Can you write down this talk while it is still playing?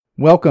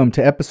Welcome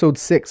to Episode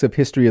 6 of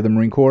History of the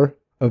Marine Corps,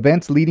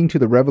 Events Leading to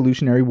the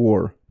Revolutionary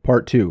War,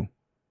 Part 2.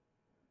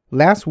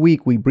 Last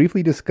week, we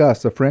briefly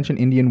discussed the French and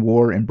Indian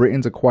War and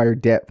Britain's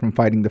acquired debt from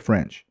fighting the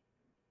French.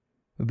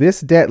 This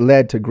debt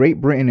led to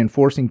Great Britain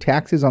enforcing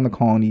taxes on the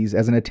colonies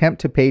as an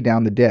attempt to pay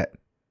down the debt.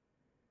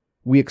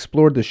 We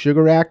explored the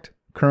Sugar Act,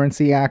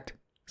 Currency Act,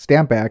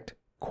 Stamp Act,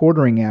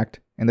 Quartering Act,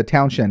 and the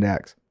Townshend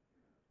Acts.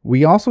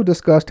 We also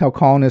discussed how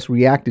colonists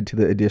reacted to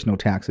the additional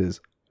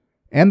taxes,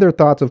 and their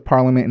thoughts of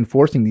Parliament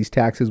enforcing these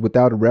taxes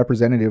without a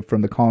representative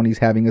from the colonies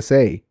having a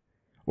say,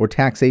 or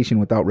taxation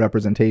without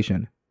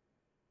representation.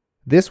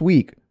 This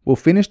week, we'll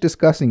finish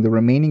discussing the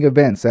remaining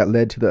events that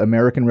led to the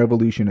American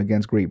Revolution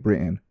against Great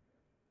Britain.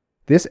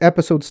 This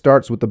episode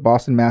starts with the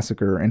Boston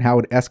Massacre and how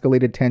it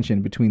escalated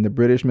tension between the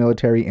British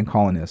military and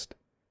colonists.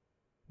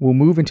 We'll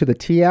move into the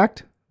Tea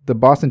Act, the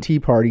Boston Tea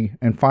Party,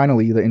 and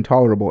finally the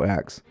Intolerable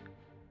Acts.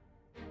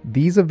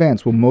 These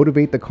events will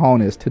motivate the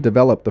colonists to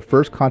develop the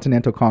First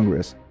Continental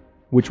Congress,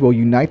 which will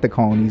unite the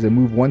colonies and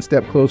move one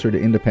step closer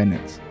to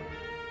independence.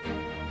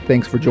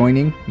 Thanks for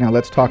joining. Now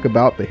let's talk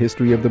about the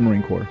history of the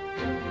Marine Corps.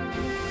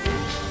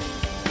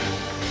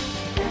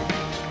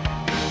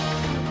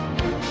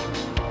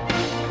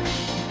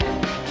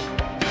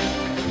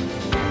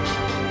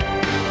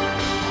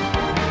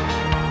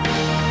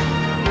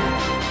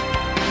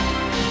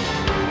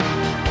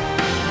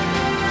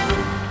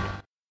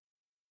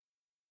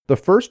 The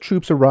first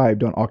troops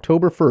arrived on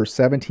October 1st,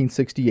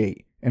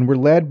 1768, and were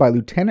led by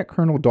Lieutenant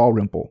Colonel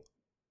Dalrymple.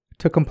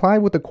 To comply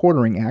with the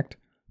Quartering Act,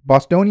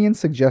 Bostonians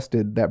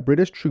suggested that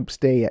British troops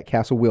stay at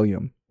Castle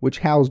William, which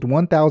housed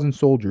 1,000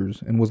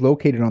 soldiers and was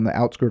located on the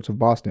outskirts of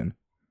Boston.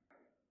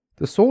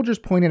 The soldiers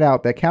pointed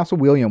out that Castle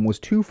William was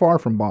too far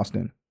from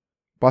Boston.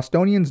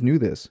 Bostonians knew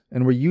this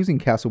and were using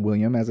Castle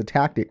William as a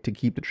tactic to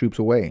keep the troops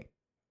away.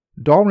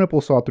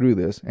 Dalrymple saw through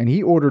this, and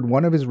he ordered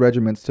one of his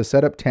regiments to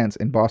set up tents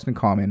in Boston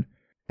Common,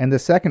 and the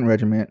 2nd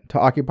Regiment to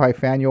occupy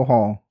Faneuil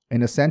Hall,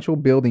 an essential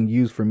building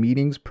used for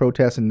meetings,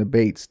 protests, and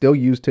debates still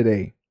used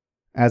today.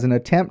 As an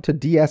attempt to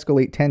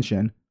de-escalate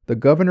tension, the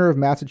governor of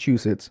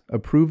Massachusetts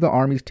approved the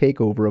Army's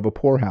takeover of a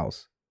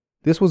poorhouse.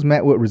 This was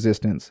met with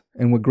resistance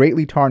and would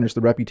greatly tarnish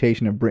the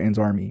reputation of Britain's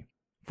army.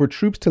 For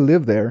troops to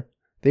live there,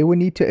 they would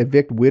need to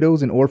evict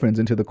widows and orphans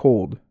into the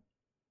cold.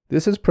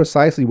 This is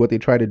precisely what they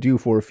tried to do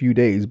for a few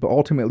days, but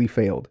ultimately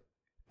failed.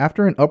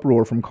 After an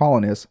uproar from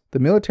colonists, the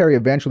military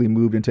eventually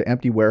moved into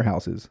empty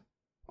warehouses.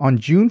 On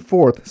June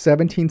 4th,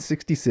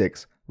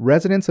 1766,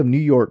 residents of New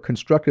York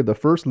constructed the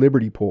first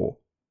Liberty Pole.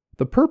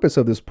 The purpose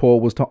of this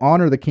pole was to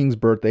honor the King's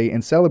birthday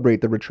and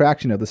celebrate the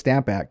retraction of the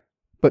Stamp Act,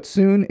 but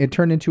soon it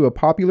turned into a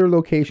popular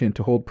location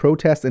to hold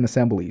protests and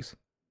assemblies.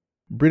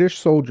 British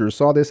soldiers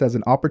saw this as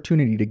an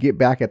opportunity to get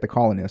back at the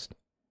colonists.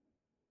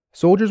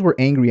 Soldiers were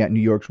angry at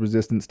New York's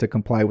resistance to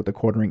comply with the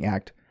Quartering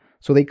Act,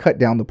 so they cut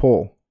down the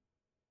pole.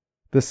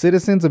 The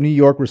citizens of New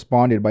York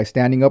responded by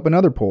standing up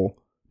another pole,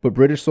 but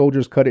British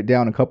soldiers cut it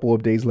down a couple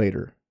of days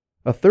later.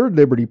 A third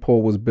Liberty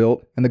Pole was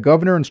built, and the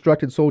governor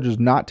instructed soldiers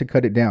not to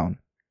cut it down.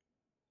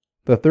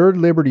 The third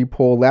Liberty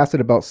Pole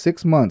lasted about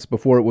 6 months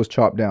before it was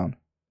chopped down.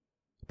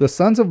 The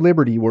Sons of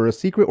Liberty were a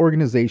secret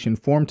organization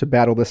formed to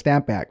battle the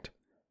Stamp Act.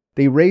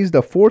 They raised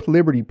a fourth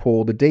Liberty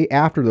Pole the day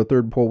after the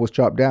third pole was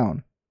chopped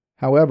down.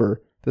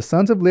 However, the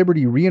Sons of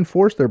Liberty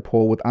reinforced their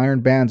pole with iron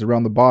bands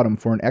around the bottom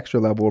for an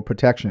extra level of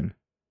protection.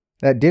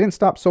 That didn't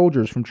stop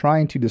soldiers from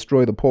trying to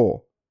destroy the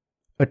pole.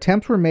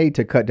 Attempts were made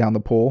to cut down the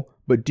pole,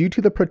 but due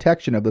to the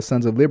protection of the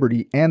Sons of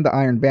Liberty and the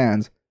iron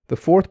bands, the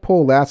fourth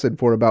pole lasted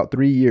for about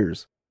 3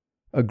 years.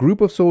 A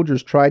group of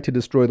soldiers tried to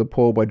destroy the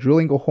pole by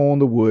drilling a hole in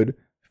the wood,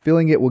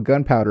 filling it with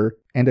gunpowder,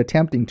 and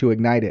attempting to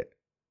ignite it.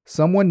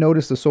 Someone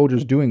noticed the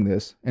soldiers doing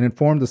this and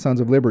informed the Sons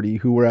of Liberty,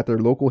 who were at their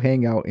local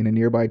hangout in a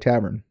nearby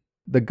tavern.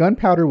 The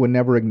gunpowder would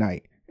never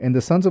ignite, and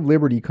the Sons of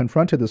Liberty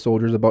confronted the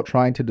soldiers about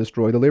trying to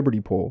destroy the Liberty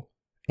Pole.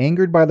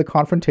 Angered by the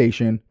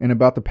confrontation and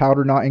about the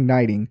powder not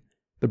igniting,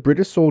 the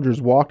British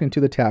soldiers walked into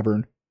the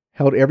tavern,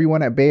 held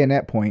everyone at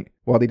bayonet point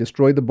while they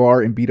destroyed the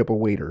bar and beat up a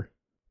waiter.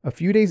 A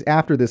few days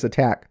after this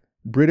attack,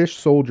 British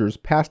soldiers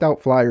passed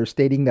out flyers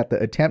stating that the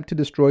attempt to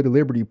destroy the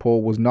Liberty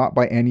Pole was not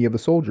by any of the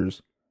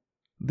soldiers.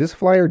 This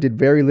flyer did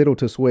very little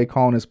to sway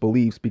colonists'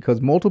 beliefs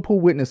because multiple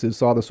witnesses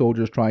saw the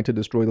soldiers trying to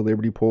destroy the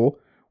Liberty Pole,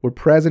 were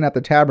present at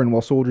the tavern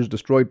while soldiers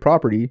destroyed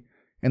property,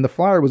 and the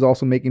flyer was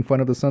also making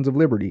fun of the Sons of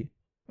Liberty.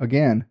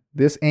 Again,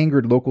 this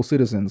angered local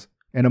citizens,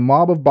 and a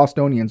mob of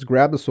Bostonians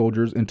grabbed the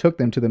soldiers and took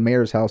them to the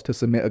mayor's house to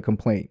submit a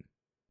complaint.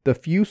 The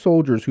few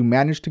soldiers who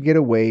managed to get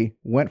away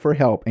went for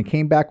help and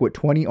came back with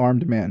 20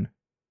 armed men.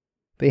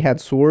 They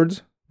had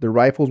swords, their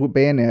rifles with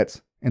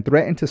bayonets, and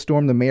threatened to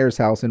storm the mayor's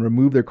house and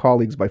remove their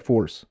colleagues by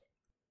force.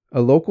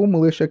 A local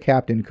militia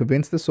captain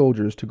convinced the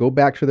soldiers to go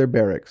back to their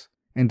barracks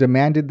and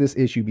demanded this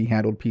issue be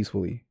handled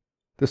peacefully.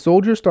 The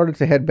soldiers started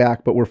to head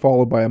back but were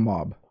followed by a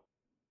mob.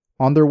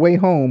 On their way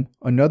home,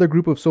 another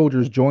group of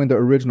soldiers joined the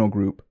original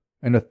group,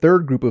 and a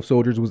third group of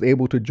soldiers was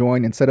able to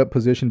join and set up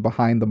position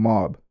behind the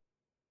mob.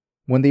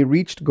 When they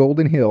reached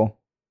Golden Hill,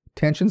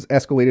 tensions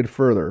escalated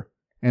further,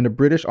 and a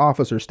British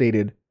officer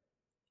stated,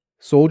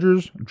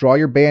 Soldiers, draw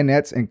your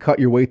bayonets and cut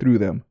your way through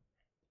them.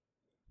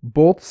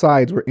 Both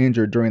sides were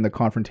injured during the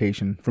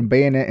confrontation from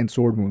bayonet and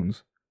sword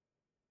wounds.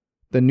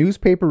 The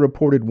newspaper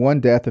reported one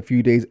death a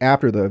few days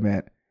after the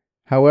event.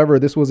 However,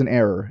 this was an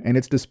error, and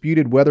it's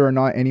disputed whether or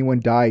not anyone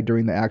died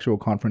during the actual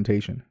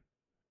confrontation.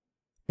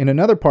 In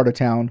another part of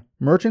town,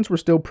 merchants were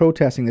still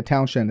protesting the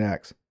Townshend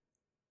Acts.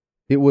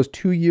 It was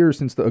 2 years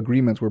since the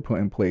agreements were put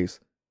in place,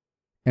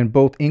 and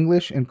both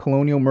English and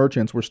colonial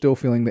merchants were still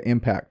feeling the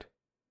impact.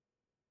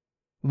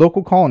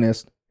 Local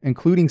colonists,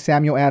 including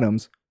Samuel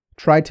Adams,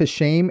 tried to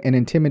shame and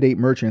intimidate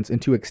merchants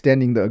into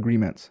extending the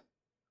agreements.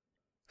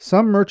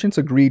 Some merchants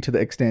agreed to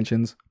the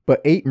extensions, but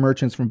 8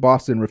 merchants from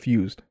Boston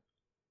refused.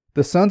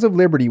 The Sons of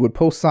Liberty would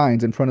post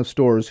signs in front of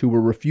stores who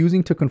were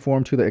refusing to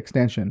conform to the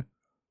extension.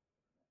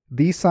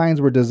 These signs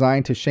were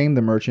designed to shame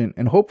the merchant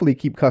and hopefully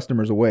keep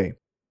customers away.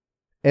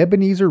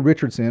 Ebenezer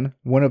Richardson,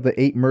 one of the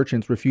 8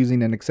 merchants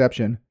refusing an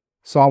exception,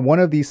 saw one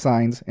of these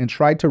signs and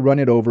tried to run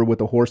it over with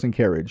a horse and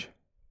carriage.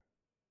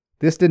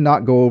 This did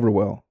not go over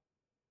well.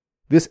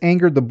 This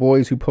angered the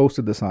boys who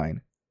posted the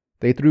sign.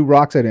 They threw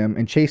rocks at him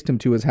and chased him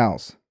to his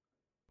house.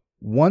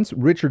 Once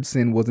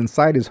Richardson was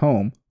inside his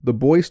home, the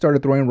boys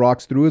started throwing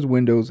rocks through his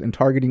windows and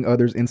targeting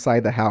others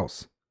inside the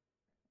house.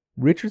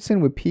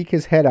 Richardson would peek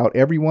his head out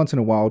every once in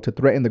a while to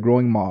threaten the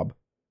growing mob,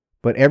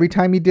 but every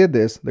time he did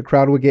this, the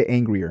crowd would get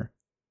angrier.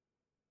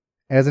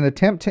 As an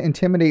attempt to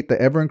intimidate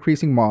the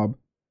ever-increasing mob,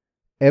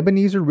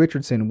 Ebenezer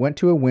Richardson went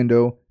to a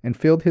window and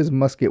filled his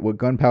musket with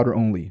gunpowder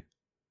only.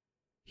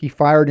 He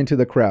fired into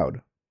the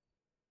crowd.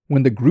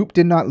 When the group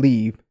did not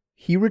leave,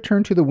 he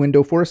returned to the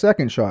window for a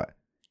second shot.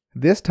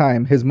 This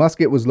time, his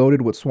musket was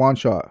loaded with swan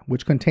shot,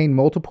 which contained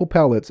multiple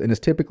pellets and is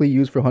typically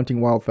used for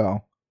hunting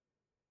wildfowl.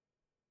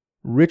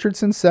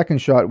 Richardson's second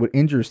shot would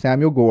injure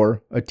Samuel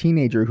Gore, a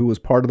teenager who was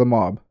part of the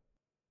mob.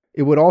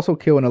 It would also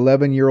kill an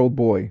 11-year-old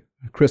boy,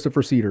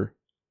 Christopher Cedar.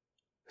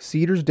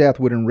 Cedar's death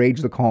would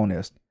enrage the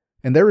colonists,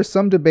 and there is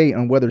some debate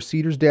on whether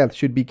Cedar's death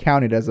should be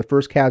counted as the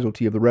first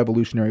casualty of the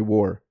Revolutionary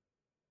War.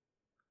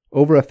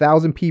 Over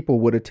 1,000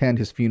 people would attend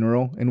his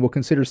funeral and will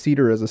consider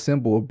Cedar as a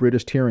symbol of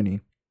British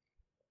tyranny.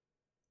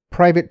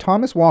 Private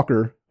Thomas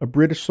Walker, a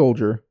British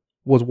soldier,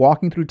 was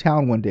walking through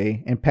town one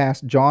day and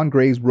passed John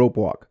Gray's Rope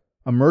Walk,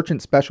 a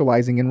merchant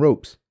specializing in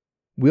ropes.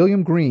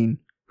 William Green,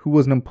 who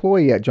was an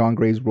employee at John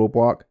Gray's Rope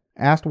Walk,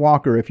 asked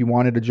Walker if he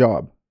wanted a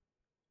job.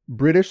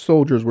 British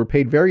soldiers were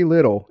paid very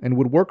little and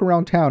would work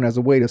around town as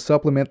a way to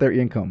supplement their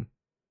income.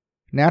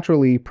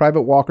 Naturally,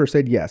 Private Walker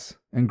said yes,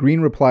 and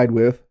Green replied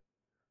with,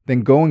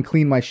 "Then go and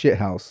clean my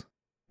shithouse."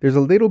 There's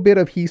a little bit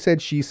of he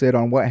said, she said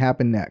on what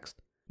happened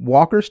next.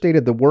 Walker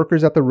stated the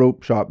workers at the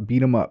rope shop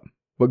beat him up,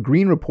 but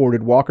Green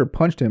reported Walker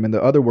punched him and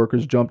the other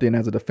workers jumped in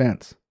as a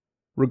defense.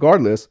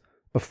 Regardless,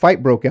 a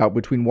fight broke out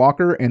between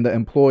Walker and the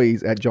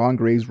employees at John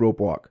Gray's Rope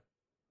Walk.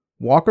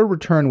 Walker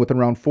returned with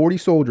around 40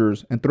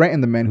 soldiers and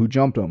threatened the men who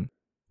jumped him.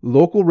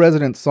 Local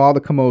residents saw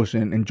the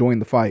commotion and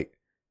joined the fight.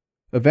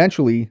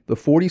 Eventually, the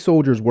 40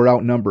 soldiers were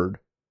outnumbered.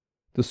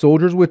 The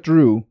soldiers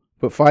withdrew,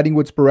 but fighting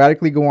would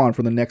sporadically go on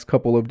for the next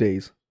couple of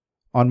days.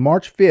 On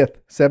March 5,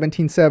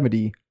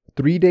 1770,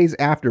 3 days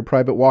after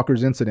Private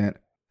Walker's incident,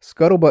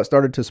 scuttlebutt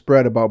started to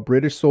spread about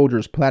British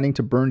soldiers planning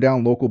to burn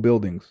down local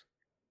buildings.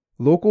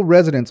 Local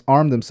residents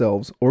armed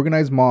themselves,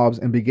 organized mobs,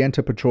 and began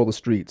to patrol the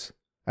streets.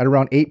 At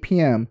around 8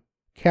 p.m.,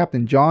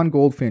 Captain John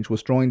Goldfinch was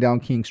strolling down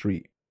King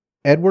Street.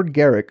 Edward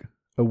Garrick,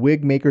 a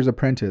wig maker's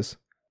apprentice,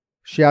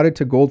 shouted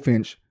to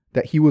Goldfinch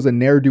that he was a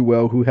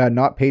ne'er-do-well who had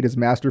not paid his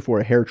master for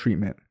a hair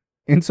treatment.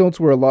 Insults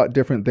were a lot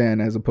different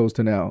then as opposed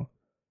to now.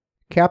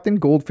 Captain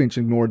Goldfinch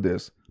ignored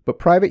this, but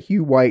Private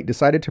Hugh White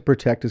decided to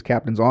protect his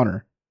captain's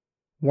honor.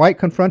 White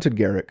confronted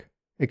Garrick,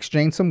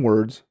 exchanged some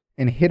words,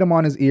 and hit him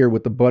on his ear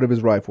with the butt of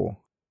his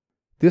rifle.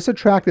 This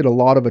attracted a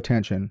lot of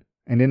attention,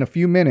 and in a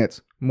few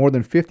minutes, more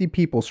than 50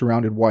 people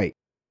surrounded White.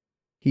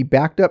 He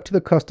backed up to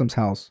the customs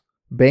house,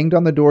 banged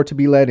on the door to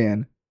be let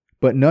in,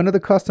 but none of the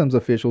customs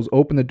officials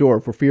opened the door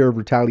for fear of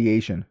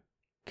retaliation.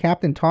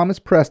 Captain Thomas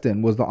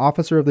Preston was the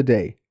officer of the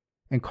day,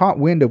 and caught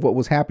wind of what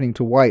was happening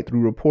to White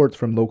through reports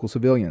from local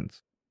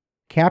civilians.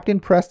 Captain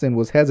Preston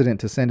was hesitant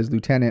to send his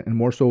lieutenant and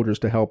more soldiers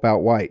to help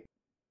out White,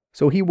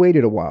 so he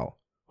waited a while,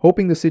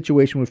 hoping the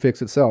situation would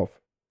fix itself.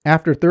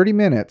 After 30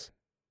 minutes,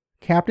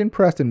 Captain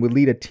Preston would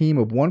lead a team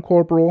of 1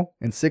 corporal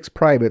and 6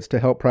 privates to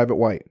help Private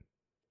White.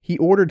 He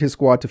ordered his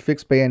squad to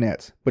fix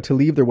bayonets, but to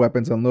leave their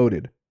weapons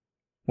unloaded.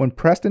 When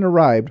Preston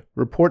arrived,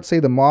 reports say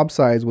the mob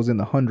size was in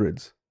the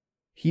hundreds.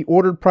 He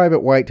ordered Private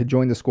White to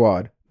join the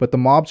squad, but the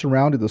mob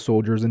surrounded the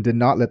soldiers and did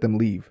not let them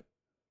leave.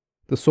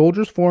 The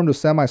soldiers formed a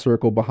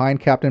semicircle behind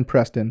Captain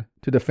Preston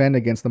to defend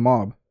against the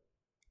mob.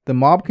 The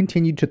mob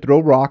continued to throw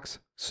rocks,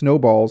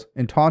 snowballs,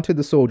 and taunted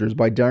the soldiers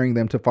by daring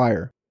them to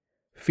fire.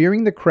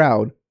 Fearing the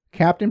crowd,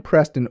 Captain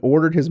Preston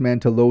ordered his men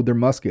to load their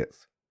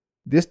muskets.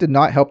 This did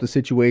not help the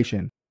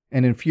situation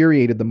and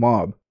infuriated the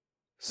mob.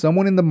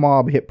 Someone in the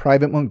mob hit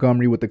Private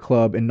Montgomery with the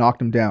club and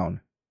knocked him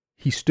down.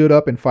 He stood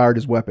up and fired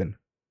his weapon.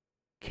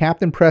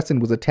 Captain Preston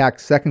was attacked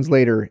seconds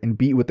later and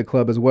beat with the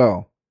club as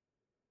well.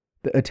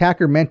 The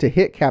attacker meant to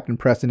hit Captain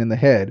Preston in the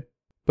head,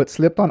 but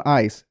slipped on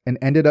ice and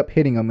ended up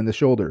hitting him in the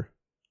shoulder.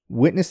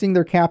 Witnessing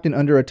their captain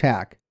under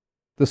attack,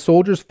 the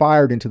soldiers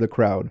fired into the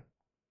crowd.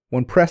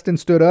 When Preston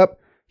stood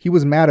up, he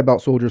was mad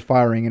about soldiers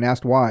firing and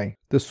asked why.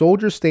 The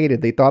soldiers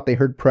stated they thought they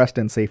heard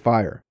Preston say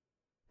fire.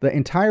 The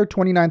entire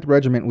 29th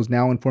Regiment was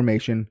now in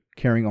formation,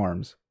 carrying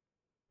arms.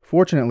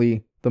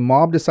 Fortunately, the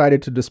mob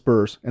decided to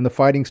disperse and the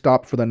fighting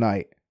stopped for the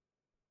night.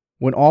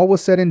 When all was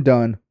said and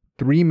done,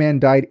 3 men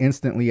died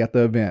instantly at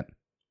the event.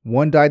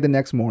 1 died the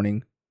next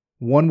morning,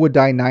 1 would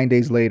die 9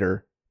 days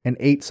later, and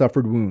 8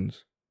 suffered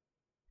wounds.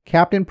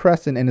 Captain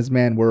Preston and his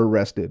men were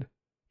arrested.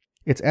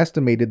 It's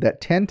estimated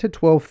that 10,000 to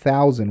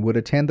 12,000 would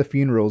attend the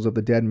funerals of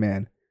the dead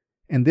men,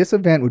 and this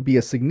event would be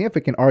a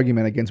significant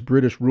argument against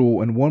British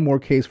rule and one more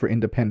case for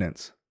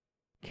independence.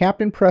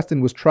 Captain Preston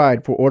was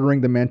tried for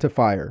ordering the men to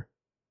fire.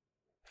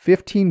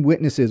 15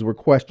 witnesses were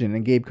questioned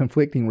and gave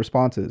conflicting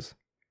responses.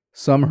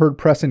 Some heard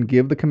Preston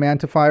give the command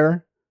to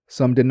fire,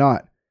 some did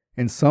not,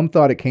 and some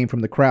thought it came from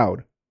the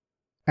crowd.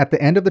 At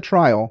the end of the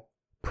trial,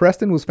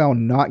 Preston was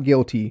found not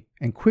guilty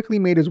and quickly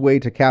made his way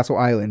to Castle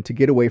Island to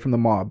get away from the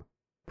mob.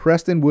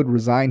 Preston would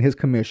resign his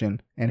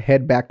commission and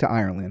head back to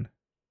Ireland.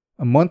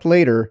 A month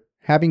later,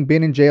 having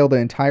been in jail the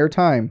entire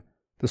time,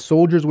 the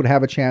soldiers would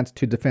have a chance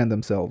to defend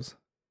themselves.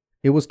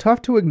 It was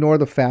tough to ignore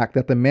the fact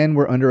that the men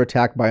were under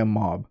attack by a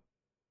mob.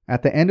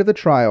 At the end of the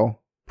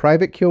trial,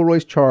 Private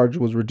Kilroy's charge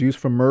was reduced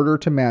from murder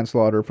to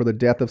manslaughter for the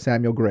death of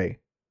Samuel Gray.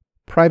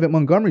 Private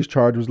Montgomery's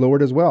charge was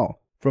lowered as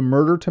well, from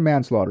murder to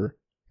manslaughter,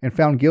 and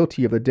found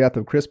guilty of the death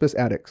of Crispus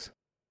Attucks.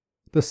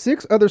 The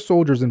 6 other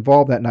soldiers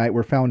involved that night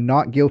were found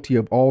not guilty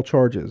of all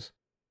charges.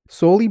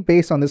 Solely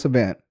based on this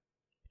event,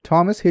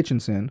 Thomas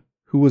Hutchinson,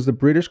 who was the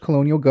British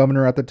colonial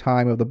governor at the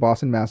time of the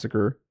Boston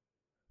Massacre,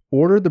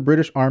 ordered the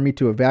British Army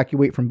to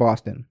evacuate from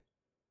Boston.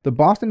 The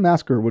Boston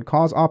Massacre would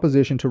cause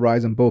opposition to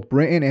rise in both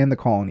Britain and the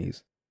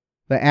colonies.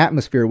 The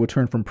atmosphere would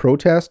turn from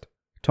protest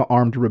to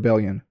armed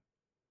rebellion.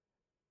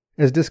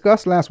 As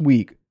discussed last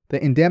week,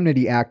 the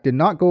Indemnity Act did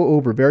not go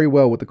over very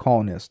well with the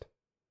colonists.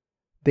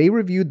 They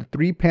reviewed the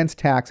 3 pence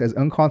tax as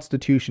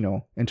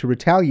unconstitutional and to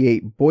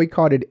retaliate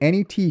boycotted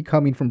any tea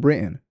coming from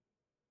Britain.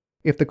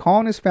 If the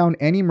colonists found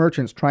any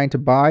merchants trying to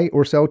buy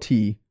or sell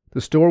tea,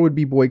 the store would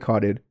be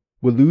boycotted,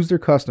 would lose their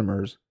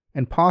customers,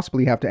 and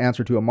possibly have to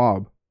answer to a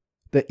mob.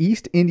 The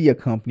East India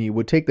Company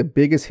would take the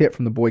biggest hit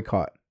from the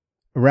boycott.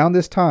 Around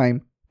this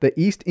time, the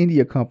East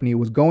India Company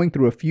was going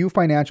through a few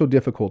financial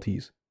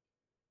difficulties.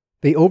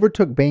 They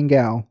overtook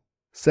Bengal,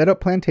 set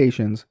up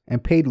plantations,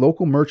 and paid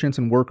local merchants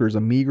and workers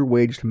a meager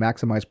wage to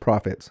maximize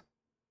profits.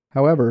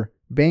 However,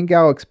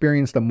 Bengal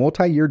experienced a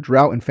multi-year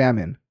drought and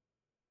famine.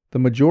 The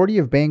majority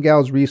of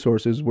Bengal's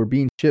resources were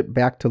being shipped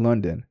back to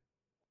London.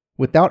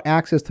 Without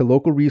access to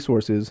local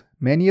resources,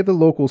 many of the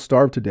locals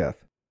starved to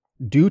death.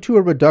 Due to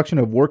a reduction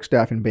of work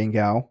staff in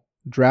Bengal,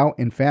 drought,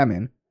 and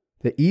famine,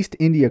 the East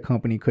India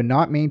Company could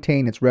not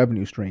maintain its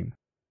revenue stream.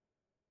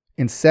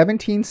 In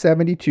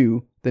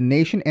 1772, the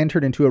nation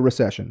entered into a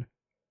recession.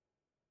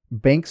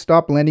 Banks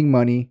stopped lending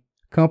money,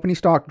 company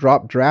stock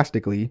dropped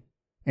drastically,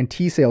 and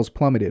tea sales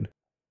plummeted.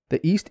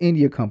 The East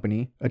India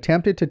Company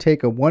attempted to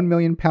take a £1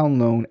 million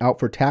loan out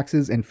for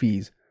taxes and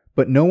fees,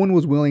 but no one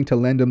was willing to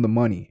lend them the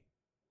money.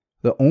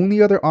 The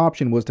only other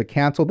option was to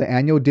cancel the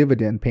annual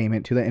dividend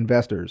payment to the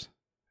investors.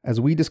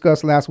 As we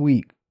discussed last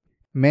week,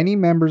 many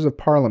members of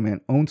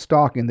Parliament owned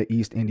stock in the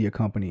East India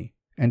Company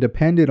and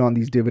depended on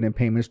these dividend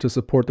payments to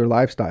support their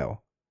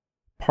lifestyle.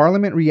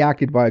 Parliament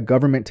reacted by a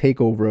government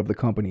takeover of the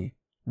company,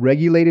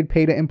 regulated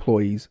pay to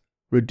employees,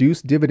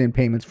 reduced dividend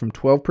payments from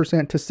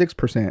 12% to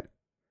 6%,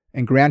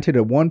 and granted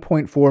a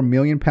 £1.4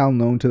 million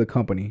loan to the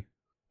company.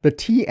 The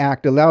Tea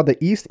Act allowed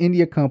the East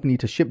India Company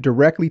to ship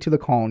directly to the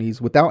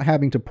colonies without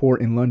having to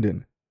port in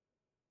London.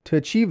 To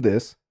achieve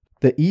this,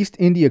 the East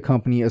India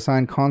Company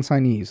assigned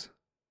consignees.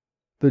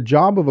 The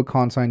job of a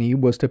consignee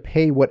was to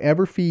pay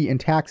whatever fee and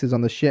taxes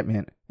on the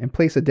shipment and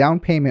place a down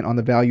payment on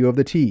the value of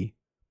the tea.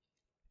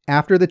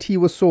 After the tea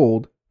was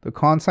sold, the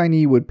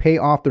consignee would pay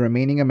off the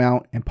remaining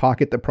amount and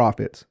pocket the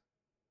profits.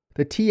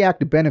 The Tea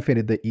Act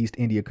benefited the East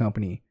India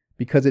Company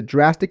because it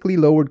drastically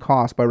lowered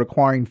costs by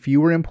requiring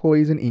fewer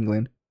employees in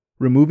England,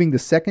 removing the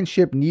second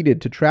ship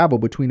needed to travel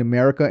between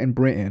America and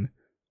Britain,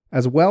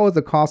 as well as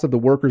the cost of the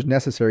workers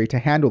necessary to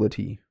handle the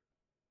tea.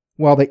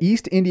 While the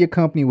East India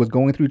Company was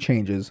going through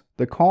changes,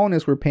 the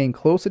colonists were paying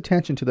close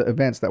attention to the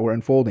events that were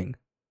unfolding.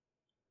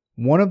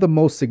 One of the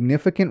most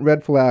significant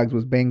red flags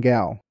was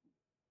Bengal.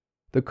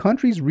 The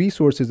country's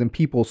resources and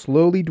people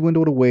slowly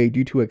dwindled away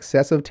due to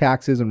excessive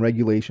taxes and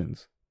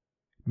regulations.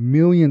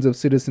 Millions of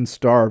citizens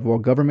starved while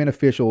government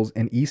officials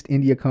and East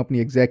India Company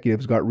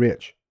executives got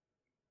rich.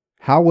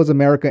 How was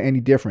America any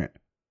different?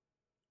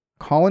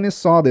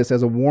 Colonists saw this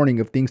as a warning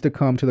of things to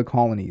come to the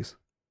colonies.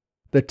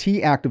 The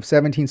Tea Act of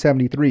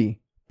 1773,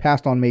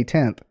 passed on May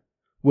 10th,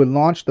 would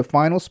launch the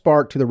final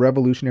spark to the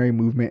revolutionary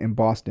movement in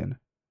Boston.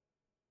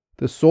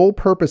 The sole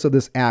purpose of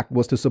this act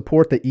was to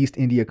support the East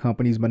India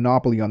Company's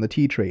monopoly on the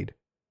tea trade.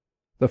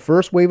 The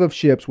first wave of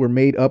ships were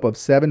made up of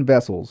 7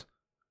 vessels,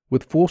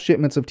 with full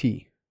shipments of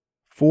tea.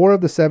 4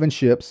 of the 7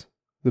 ships,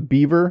 the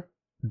Beaver,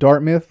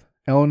 Dartmouth,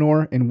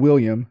 Eleanor, and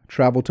William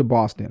traveled to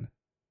Boston.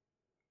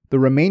 The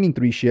remaining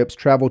 3 ships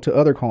traveled to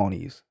other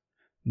colonies.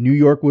 New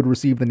York would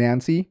receive the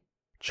Nancy,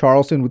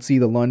 Charleston would see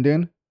the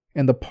London,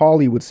 and the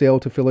Polly would sail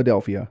to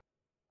Philadelphia.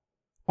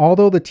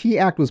 Although the Tea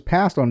Act was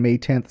passed on May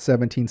 10,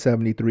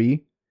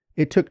 1773,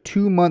 it took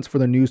 2 months for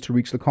the news to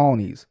reach the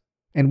colonies,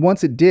 and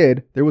once it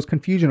did, there was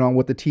confusion on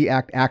what the Tea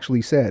Act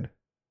actually said.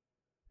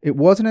 It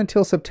wasn't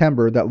until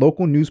September that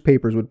local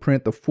newspapers would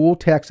print the full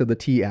text of the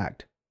Tea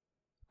Act.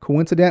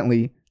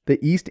 Coincidentally,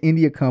 the East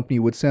India Company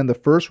would send the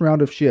first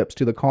round of ships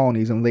to the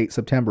colonies in late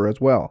September as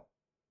well.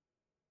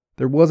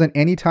 There wasn't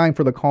any time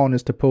for the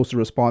colonists to post a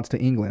response to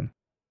England.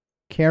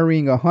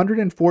 Carrying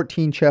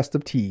 114 chests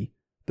of tea,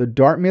 the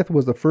Dartmouth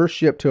was the first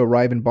ship to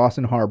arrive in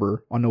Boston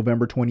Harbor on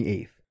November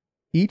 28th.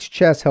 Each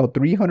chest held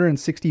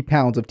 360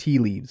 pounds of tea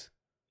leaves.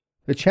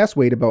 The chest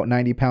weighed about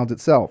 90 pounds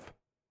itself.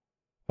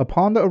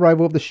 Upon the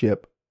arrival of the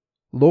ship,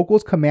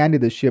 locals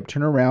commanded the ship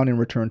turn around and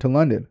return to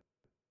London.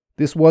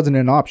 This wasn't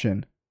an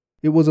option.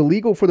 It was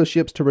illegal for the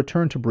ships to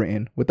return to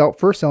Britain without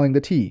first selling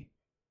the tea.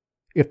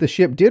 If the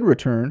ship did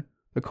return,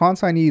 the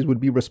consignees would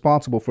be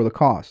responsible for the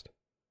cost.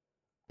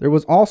 There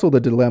was also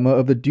the dilemma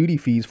of the duty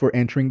fees for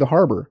entering the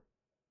harbor.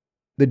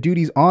 The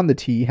duties on the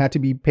tea had to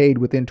be paid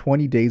within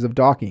 20 days of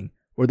docking,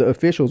 or the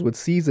officials would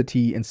seize the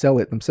tea and sell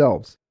it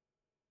themselves.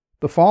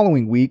 The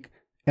following week,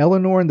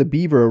 Eleanor and the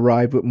Beaver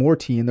arrived with more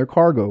tea in their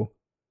cargo.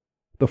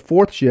 The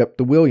 4th ship,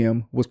 the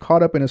William, was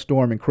caught up in a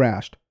storm and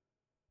crashed.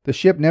 The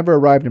ship never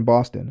arrived in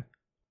Boston.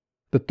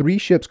 The 3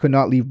 ships could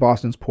not leave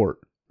Boston's port.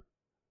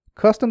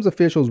 Customs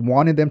officials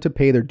wanted them to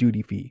pay their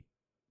duty fee,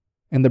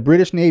 and the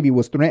British Navy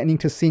was threatening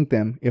to sink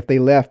them if they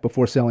left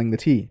before selling the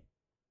tea.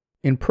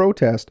 In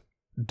protest,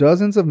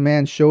 dozens of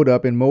men showed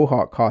up in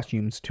Mohawk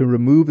costumes to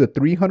remove the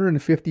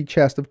 350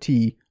 chests of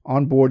tea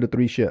on board the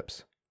 3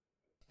 ships.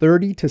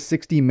 30 to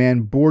 60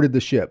 men boarded the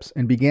ships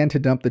and began to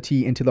dump the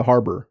tea into the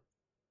harbor.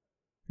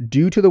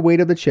 Due to the weight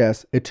of the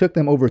chests, it took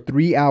them over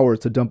 3 hours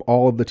to dump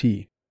all of the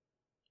tea.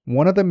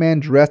 One of the men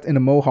dressed in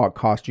a Mohawk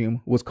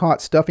costume was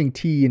caught stuffing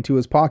tea into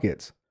his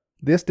pockets.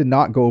 This did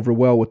not go over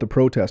well with the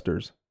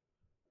protesters.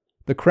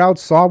 The crowd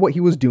saw what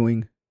he was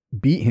doing,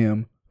 beat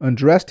him,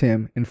 undressed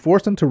him, and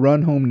forced him to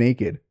run home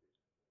naked.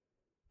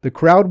 The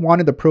crowd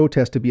wanted the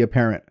protest to be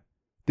apparent.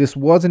 This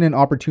wasn't an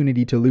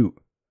opportunity to loot.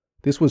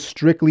 This was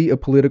strictly a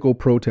political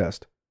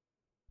protest.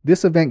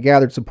 This event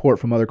gathered support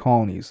from other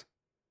colonies.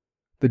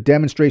 The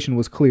demonstration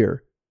was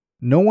clear.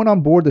 No one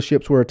on board the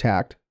ships were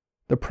attacked,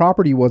 the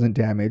property wasn't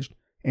damaged,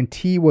 and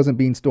tea wasn't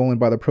being stolen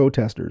by the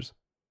protesters.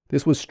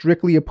 This was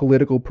strictly a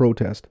political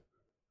protest.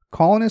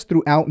 Colonists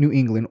throughout New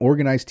England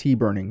organized tea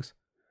burnings.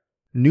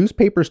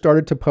 Newspapers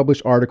started to publish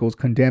articles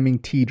condemning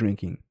tea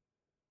drinking.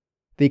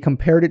 They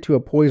compared it to a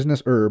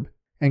poisonous herb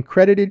and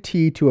credited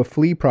tea to a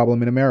flea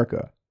problem in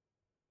America.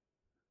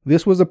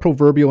 This was a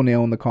proverbial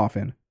nail in the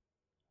coffin.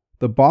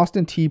 The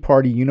Boston Tea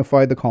Party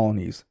unified the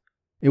colonies.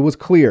 It was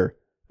clear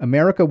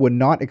America would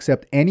not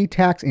accept any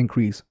tax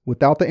increase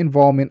without the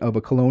involvement of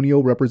a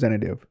colonial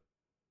representative.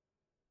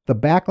 The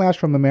backlash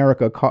from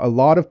America caught a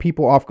lot of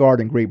people off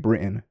guard in Great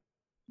Britain.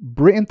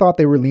 Britain thought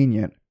they were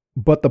lenient,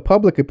 but the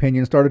public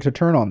opinion started to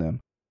turn on them.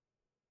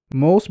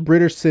 Most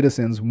British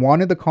citizens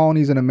wanted the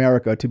colonies in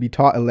America to be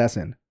taught a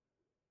lesson.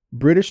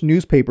 British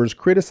newspapers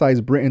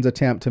criticized Britain's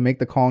attempt to make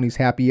the colonies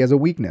happy as a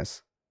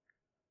weakness.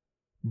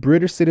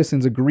 British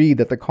citizens agreed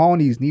that the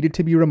colonies needed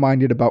to be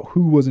reminded about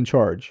who was in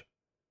charge.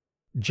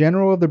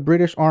 General of the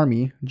British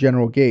Army,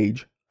 General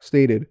Gage,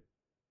 stated,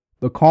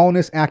 "The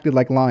colonists acted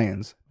like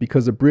lions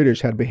because the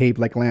British had behaved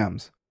like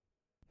lambs."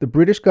 The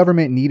British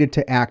government needed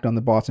to act on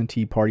the Boston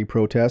Tea Party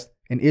protest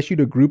and issued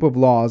a group of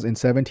laws in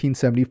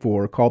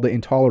 1774 called the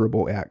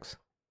Intolerable Acts.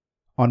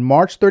 On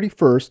March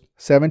 31st,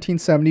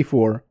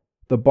 1774,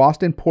 the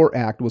Boston Port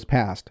Act was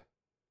passed.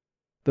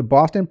 The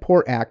Boston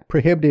Port Act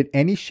prohibited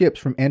any ships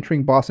from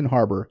entering Boston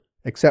Harbor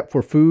except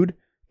for food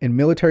and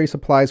military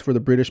supplies for the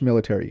British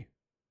military.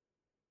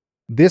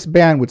 This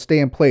ban would stay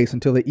in place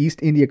until the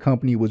East India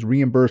Company was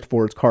reimbursed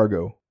for its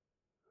cargo.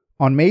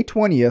 On May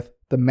 20th,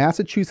 the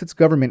Massachusetts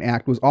Government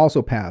Act was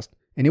also passed,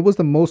 and it was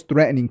the most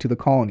threatening to the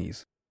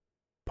colonies.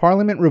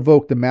 Parliament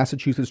revoked the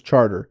Massachusetts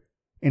Charter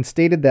and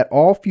stated that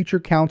all future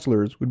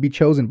councillors would be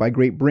chosen by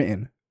Great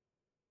Britain.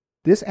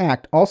 This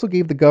act also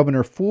gave the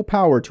governor full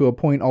power to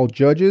appoint all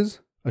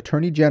judges,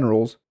 attorney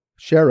generals,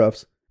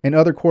 sheriffs, and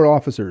other court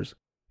officers.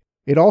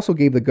 It also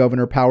gave the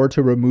governor power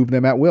to remove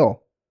them at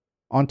will.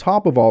 On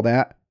top of all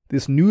that,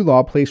 this new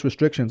law placed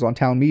restrictions on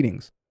town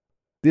meetings.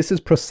 This is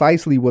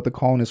precisely what the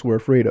colonists were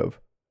afraid of.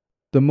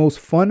 The most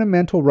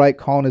fundamental right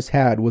colonists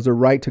had was a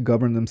right to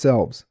govern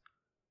themselves.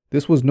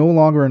 This was no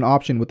longer an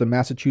option with the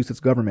Massachusetts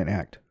Government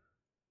Act.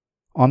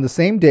 On the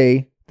same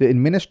day, the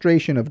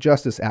Administration of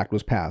Justice Act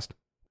was passed,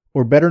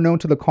 or better known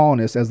to the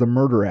colonists as the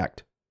Murder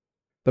Act.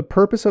 The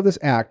purpose of this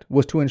act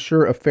was to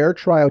ensure a fair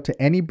trial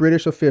to any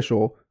British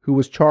official who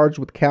was charged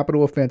with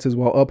capital offenses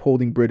while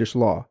upholding British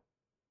law.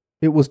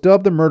 It was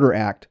dubbed the Murder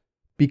Act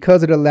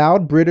because it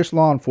allowed British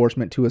law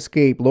enforcement to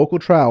escape local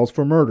trials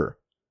for murder.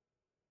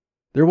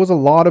 There was a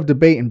lot of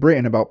debate in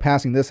Britain about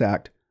passing this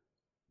act.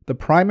 The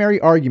primary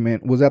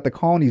argument was that the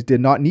colonies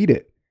did not need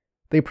it.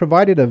 They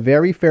provided a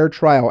very fair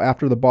trial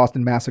after the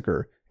Boston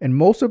Massacre, and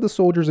most of the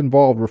soldiers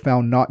involved were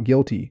found not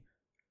guilty.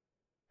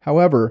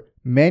 However,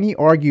 many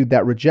argued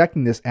that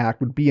rejecting this act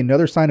would be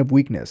another sign of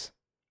weakness.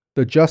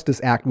 The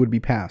Justice Act would be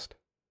passed.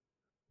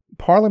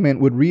 Parliament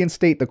would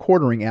reinstate the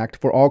Quartering Act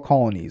for all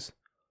colonies.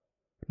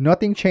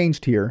 Nothing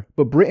changed here,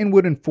 but Britain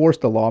would enforce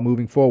the law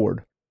moving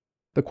forward.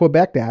 The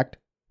Quebec Act,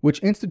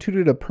 which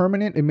instituted a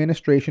permanent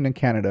administration in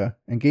Canada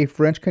and gave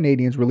French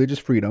Canadians religious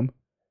freedom,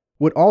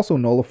 would also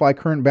nullify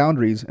current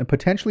boundaries and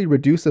potentially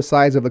reduce the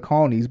size of the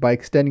colonies by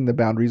extending the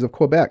boundaries of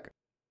Quebec.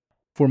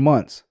 For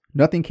months,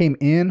 nothing came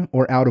in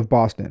or out of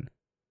Boston,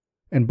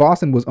 and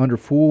Boston was under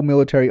full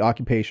military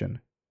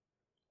occupation.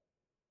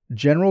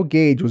 General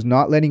Gage was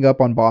not letting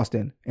up on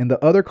Boston, and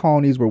the other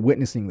colonies were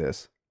witnessing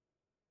this.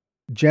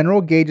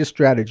 General Gage's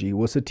strategy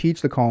was to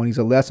teach the colonies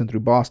a lesson through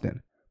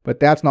Boston, but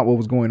that's not what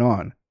was going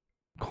on.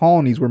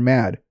 Colonies were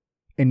mad,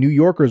 and New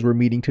Yorkers were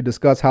meeting to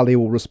discuss how they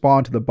will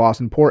respond to the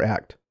Boston Port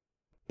Act.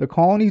 The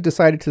colonies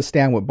decided to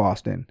stand with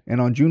Boston, and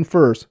on June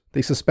 1st,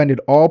 they suspended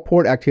all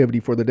port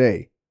activity for the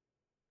day.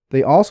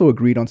 They also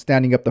agreed on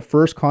standing up the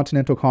First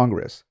Continental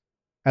Congress.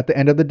 At the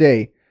end of the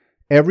day,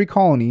 every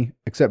colony,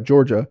 except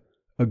Georgia,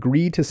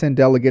 agreed to send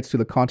delegates to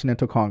the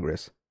Continental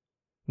Congress.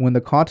 When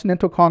the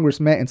Continental Congress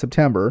met in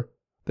September,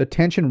 the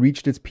tension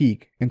reached its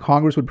peak, and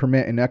Congress would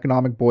permit an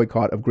economic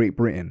boycott of Great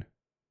Britain.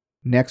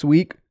 Next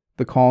week,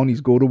 the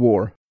colonies go to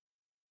war.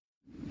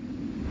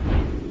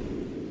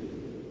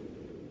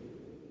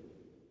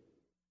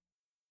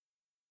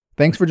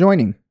 Thanks for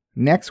joining.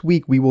 Next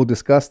week, we will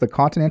discuss the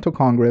Continental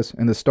Congress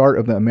and the start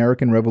of the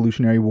American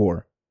Revolutionary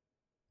War.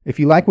 If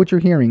you like what you're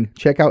hearing,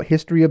 check out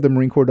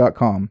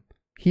historyofthemarinecorps.com.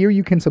 Here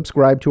you can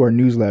subscribe to our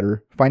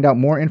newsletter, find out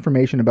more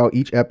information about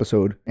each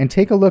episode, and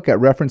take a look at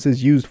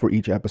references used for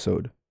each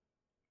episode.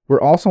 We're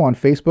also on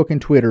Facebook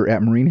and Twitter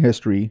at Marine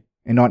History,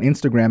 and on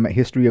Instagram at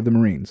History of the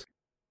Marines.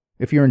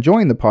 If you're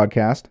enjoying the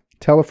podcast,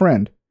 tell a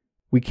friend.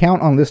 We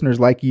count on listeners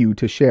like you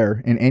to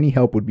share, and any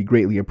help would be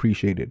greatly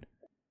appreciated.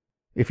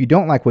 If you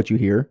don't like what you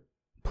hear,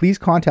 please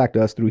contact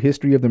us through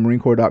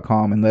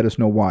historyofthemarinecorps.com and let us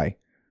know why.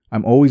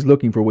 I'm always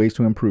looking for ways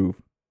to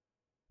improve.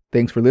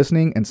 Thanks for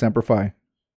listening, and Semper Fi.